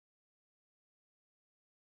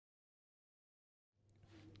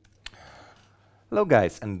Hello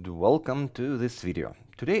guys and welcome to this video.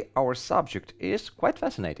 Today our subject is quite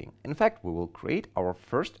fascinating. In fact, we will create our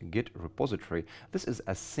first Git repository. This is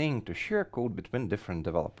a thing to share code between different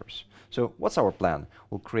developers. So what's our plan?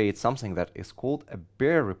 We'll create something that is called a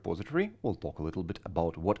bear repository. We'll talk a little bit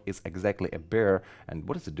about what is exactly a bear and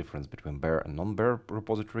what is the difference between bear and non-bear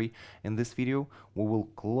repository in this video. We will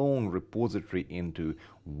clone repository into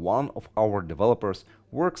one of our developers'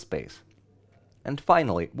 workspace. And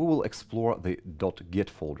finally, we will explore the .git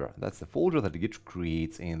folder. That's the folder that Git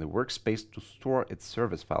creates in the workspace to store its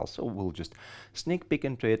service files. So we'll just sneak peek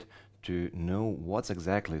into it to know what's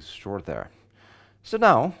exactly stored there. So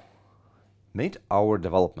now, meet our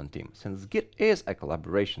development team. Since Git is a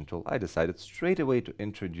collaboration tool, I decided straight away to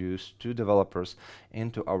introduce two developers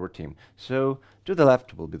into our team. So to the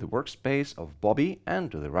left will be the workspace of Bobby, and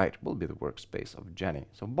to the right will be the workspace of Jenny.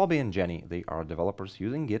 So Bobby and Jenny, they are developers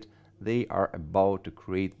using Git. They are about to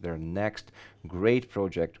create their next great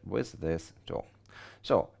project with this tool.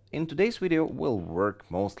 So in today's video, we'll work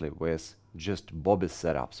mostly with just Bobby's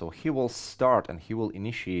setup. So he will start and he will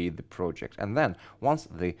initiate the project. And then once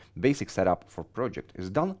the basic setup for project is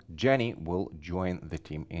done, Jenny will join the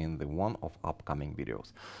team in the one of upcoming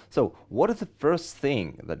videos. So what is the first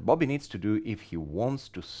thing that Bobby needs to do if he wants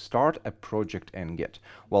to start a project in Git?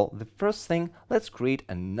 Well, the first thing, let's create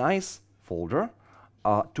a nice folder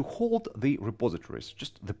to hold the repositories,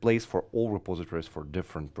 just the place for all repositories for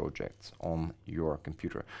different projects on your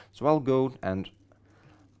computer. So I'll go and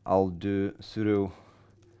I'll do sudo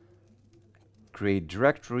create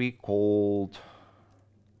directory called,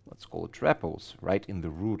 let's call it repos, right in the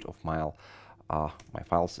root of my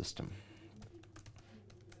file system.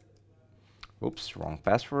 Oops, wrong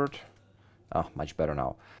password. Much better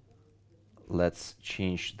now. Let's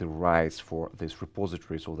change the rights for this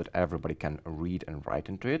repository so that everybody can read and write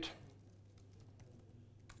into it.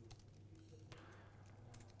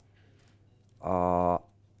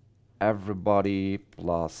 Everybody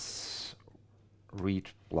plus read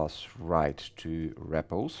plus write to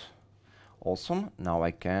repos. Awesome. Now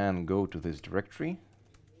I can go to this directory.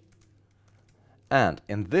 And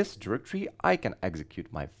in this directory, I can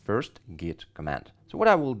execute my first git command. So what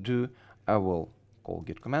I will do, I will call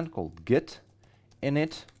git command called git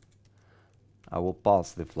init. I will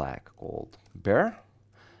pass the flag called bear,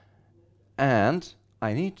 and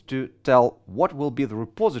I need to tell what will be the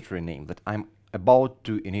repository name that I'm about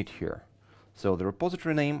to init here. So the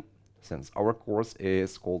repository name, since our course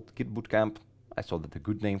is called Git Bootcamp, I thought that the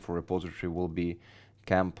good name for repository will be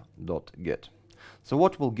camp.git. So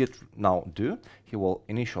what will Git now do? He will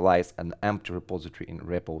initialize an empty repository in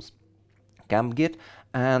repos camp.git,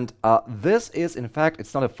 and this is, in fact,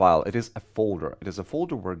 it's not a file, it is a folder. It is a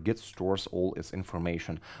folder where Git stores all its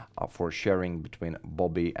information for sharing between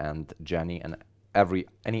Bobby and Jenny and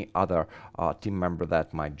any other team member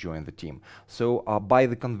that might join the team. So by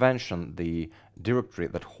the convention, the directory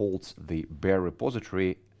that holds the bear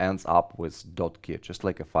repository ends up with .git, just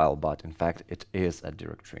like a file, but in fact it is a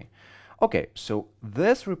directory. Okay, so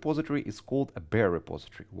this repository is called a bear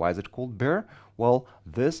repository. Why is it called bear? Well,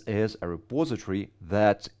 this is a repository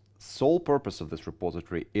that sole purpose of this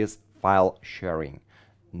repository is file sharing.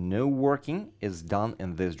 No working is done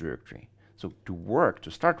in this directory. So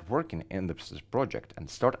to start working in this project and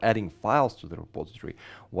start adding files to the repository,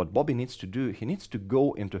 what Bobby needs to do, he needs to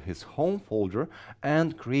go into his home folder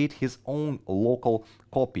and create his own local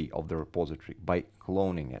copy of the repository by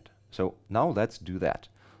cloning it. So now let's do that.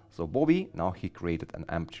 So Bobby, now he created an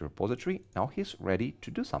empty repository. Now he's ready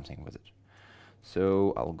to do something with it.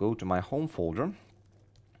 So I'll go to my home folder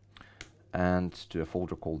and to a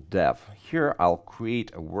folder called dev. Here I'll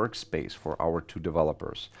create a workspace for our two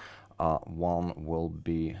developers. One will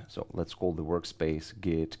be, so let's call the workspace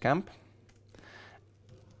Git Camp.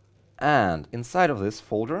 And inside of this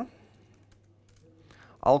folder,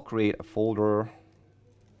 I'll create a folder,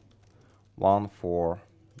 one for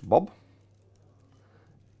Bob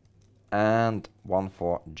and one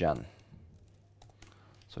for Jen.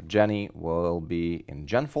 So Jenny will be in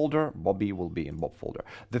Jen folder, Bobby will be in Bob folder.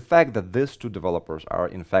 The fact that these two developers are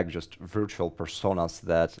in fact just virtual personas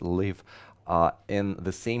that live in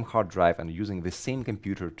the same hard drive and using the same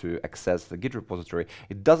computer to access the Git repository,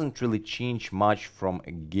 it doesn't really change much from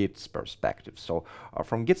Git's perspective. So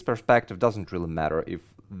from Git's perspective, doesn't really matter if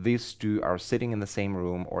these two are sitting in the same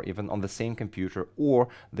room or even on the same computer, or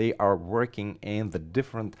they are working in the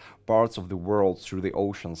different parts of the world through the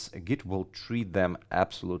oceans. Git will treat them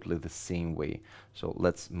absolutely the same way. So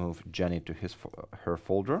let's move Jenny to her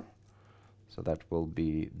folder. So that will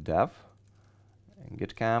be dev,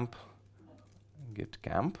 Git camp,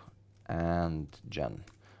 and Jen.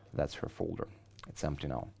 That's her folder. It's empty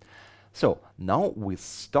now. So now we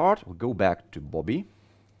go back to Bobby.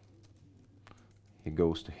 He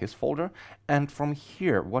goes to his folder, and from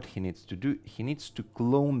here what he needs to do, he needs to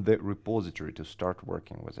clone the repository to start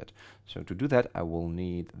working with it. So to do that, I will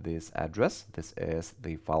need this address. This is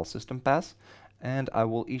the file system path, and I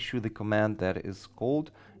will issue the command that is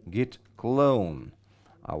called git clone.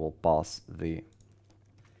 I will pass the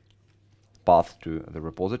path to the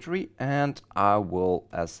repository, and I will,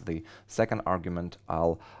 as the second argument,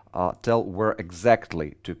 I'll tell where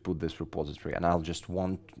exactly to put this repository. And I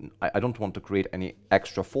don't want to create any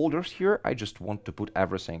extra folders here. I just want to put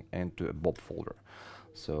everything into a Bob folder.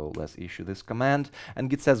 So let's issue this command, and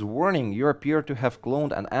Git says, warning, you appear to have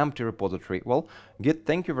cloned an empty repository. Well, Git,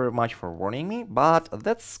 thank you very much for warning me, but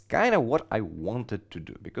that's kind of what I wanted to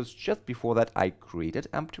do, because just before that I created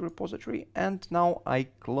empty repository, and now I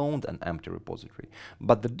cloned an empty repository.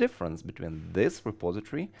 But the difference between this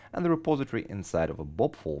repository and the repository inside of a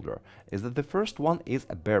Bob folder is that the first one is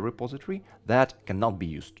a bare repository that cannot be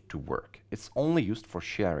used to work. It's only used for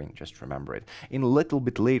sharing, just remember it. In a little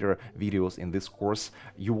bit later videos in this course,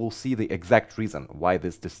 you will see the exact reason why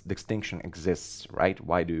this distinction exists, right?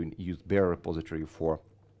 Why do you use bare repository for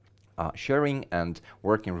sharing and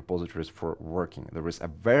working repositories for working? There is a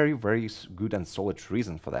very, very good and solid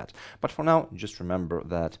reason for that. But for now, just remember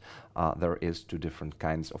that there is two different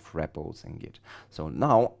kinds of repos in Git. So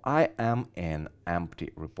now I am in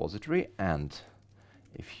empty repository, and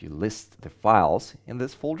if you list the files in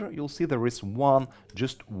this folder, you'll see there is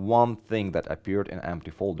just one thing that appeared in empty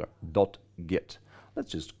folder, .git.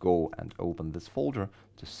 Let's just go and open this folder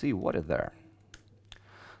to see what is there.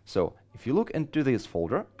 So if you look into this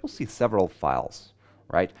folder, you'll see several files,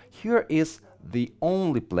 right? Here is the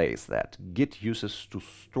only place that Git uses to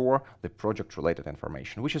store the project-related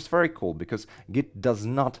information, which is very cool because Git does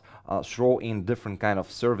not throw in different kind of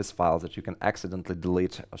service files that you can accidentally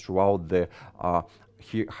delete throughout the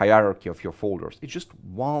hierarchy of your folders. It's just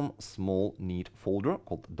one small neat folder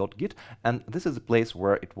called .git, and this is a place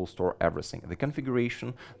where it will store everything: the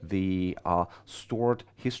configuration, the stored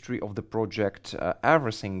history of the project,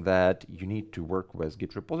 everything that you need to work with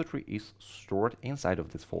Git repository is stored inside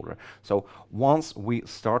of this folder. So once we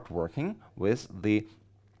start working with the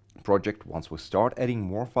project, once we start adding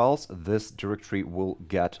more files, this directory will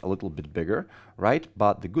get a little bit bigger, right?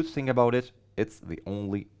 But the good thing about it, it's the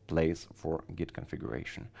only place for Git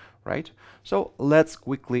configuration, right? So let's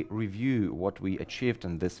quickly review what we achieved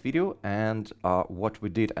in this video and what we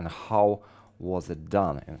did and how was it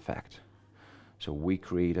done, in fact. So we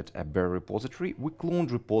created a bare repository, we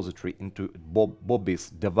cloned repository into Bobby's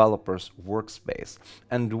developers workspace,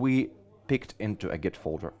 and we picked into a Git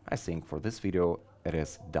folder. I think for this video it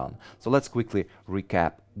is done. So let's quickly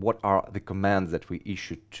recap what are the commands that we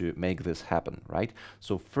issued to make this happen, right?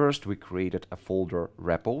 So first we created a folder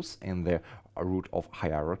repos in the root of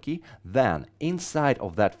hierarchy. Then inside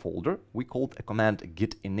of that folder we called a command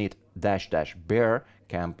git init --bare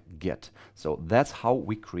camp git. So that's how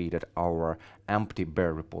we created our empty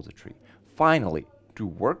bare repository. Finally, to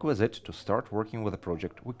work with it, to start working with the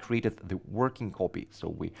project, we created the working copy. So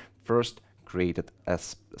we first created a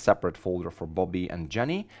separate folder for Bobby and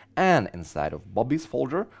Jenny, and inside of Bobby's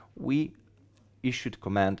folder we issued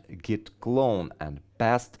command git clone and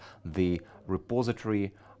passed the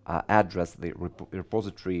repository address, the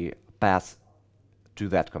repository path to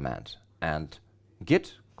that command, and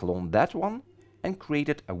Git cloned that one and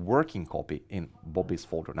created a working copy in Bobby's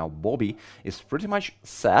folder. Now Bobby is pretty much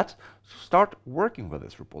set to start working with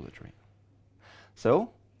this repository. So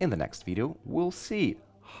in the next video we'll see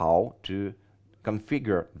how to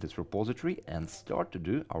configure this repository and start to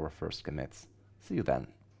do our first commits. See you then.